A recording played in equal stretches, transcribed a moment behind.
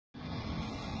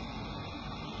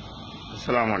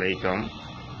அஸ்ஸலாமு அலைக்கும்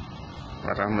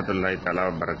வரஹ்மத்துல்லாஹி தஆலா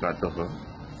வபரகாத்துஹு.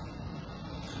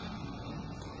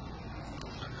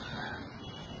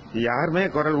 யாருமே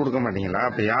குரல் கொடுக்க மாட்டீங்களா?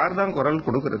 அப்ப யார் தான் குரல்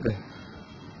கொடுக்கறது?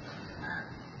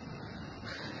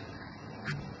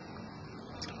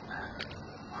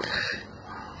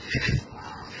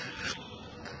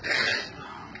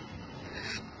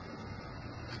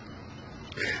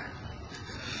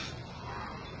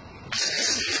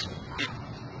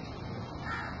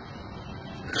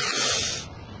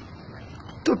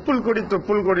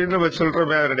 தொப்புள் கொடின்னு நம்ம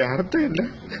சொல்றோமே, அதனுடைய அர்த்தம் என்ன?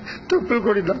 தொப்புள்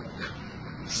கொடி தான்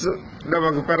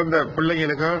நமக்கு பிறந்த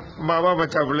பிள்ளைங்களுக்கும் மாமா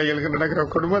மச்சா பிள்ளைங்களுக்கும் நடக்கிற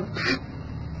குடும்பம்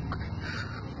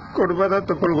தான்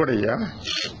தொப்புள் கொடியா?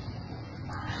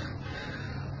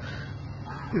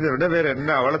 இதை விட வேற என்ன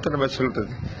அவலத்தை நம்ம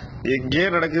சொல்றது? எங்கேயே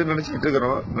நடக்குதுன்னு நினைச்சிட்டு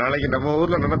இருக்கிறோம். நாளைக்கு நம்ம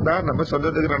ஊர்ல நடந்தா, நம்ம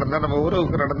சொந்தத்துக்கு நடந்தா, நம்ம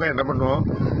ஊருக்கு நடந்தா என்ன பண்ணுவோம்?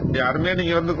 யாருமே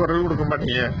நீங்க வந்து குரல் கொடுக்க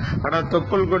மாட்டீங்க. ஆனா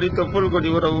தொப்புள் கொடி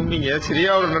உறவும் நீங்க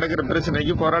சிரியாவில் நடக்கிற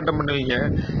பிரச்சனைக்கு போராட்டம் பண்ணுவீங்க.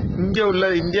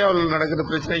 இந்தியாவில் நடக்கிற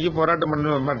பிரச்சனைக்கு போராட்டம்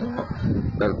பண்ண மாட்டோம்.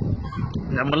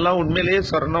 நம்மெல்லாம் உண்மையிலேயே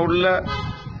சொரண உள்ள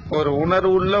ஒரு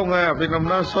உணர்வு உள்ளவங்க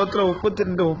அப்படின்னம்னா, சோத்துல உப்பு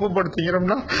திண்டு உப்பு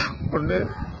படுத்திக்கிறோம்னா ஒண்ணு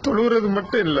தொழுகிறது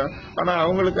மட்டும் இல்லை, ஆனா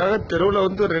அவங்களுக்காக தெருவில்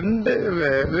வந்து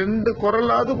ரெண்டு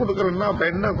குரலாவது கொடுக்கறோம்னா அப்ப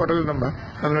என்ன குரல்?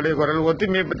 நம்மளுடைய குரல்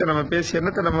ஒத்துமையை பத்தி நம்ம பேசி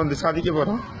என்னத்தை நம்ம வந்து சாதிக்க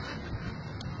போறோம்?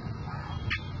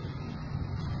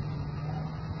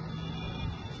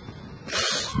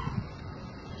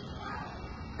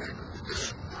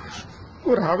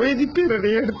 ஒரு அமைதி பேரடி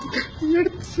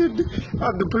எடுத்து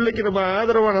அந்த பிள்ளைக்கு நம்ம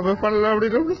ஆதரவா நம்ம பண்ணலாம்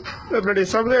அப்படின்னு நம்மளுடைய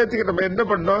சமுதாயத்துக்கு நம்ம என்ன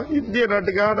பண்ணோம்? இந்திய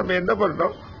நாட்டுக்காக நம்ம என்ன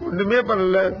பண்ணோம்? ஒண்ணுமே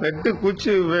பண்ணல.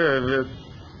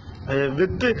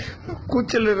 வித்து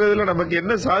கூச்சல் இருந்ததுல நமக்கு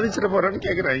என்ன சாதிச்சிட போறோன்னு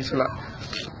கேக்குறேன். ஆக்சுவலா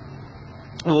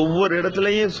ஒவ்வொரு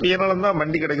இடத்துலயும் சுயநலம் தான்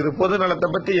மண்டி கிடக்குது. பொது நலத்தை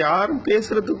பத்தி யாரும்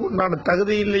பேசுறதுக்கு உண்டான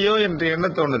தகுதி இல்லையோ என்று என்ன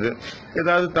தோணுது.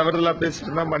 ஏதாவது தவறுதலா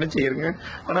பேசுறதுனா மன்னிச்சுக்கிறங்க.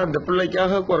 ஆனா இந்த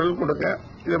பிள்ளைக்காக குரல் கொடுங்க.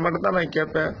 இதை மட்டும் தான் நான்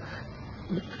கேட்பேன்.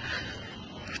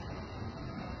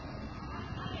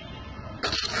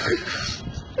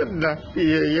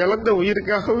 இழந்த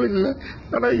உயிருக்காகவும் இல்லை,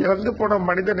 ஆனா இழந்து போன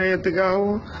மனித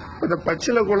நேயத்துக்காகவும் அந்த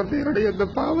பச்சில குழந்தைகளுடைய அந்த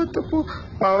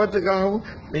பாவத்துக்காகவும்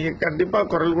நீங்க கண்டிப்பா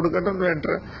குரல் கொடுக்கணும்னு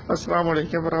வேண்டேன். அஸ்ஸலாமு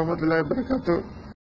அலைக்கும் வரஹ்மத்துல்லாஹி வபரகாத்துஹு.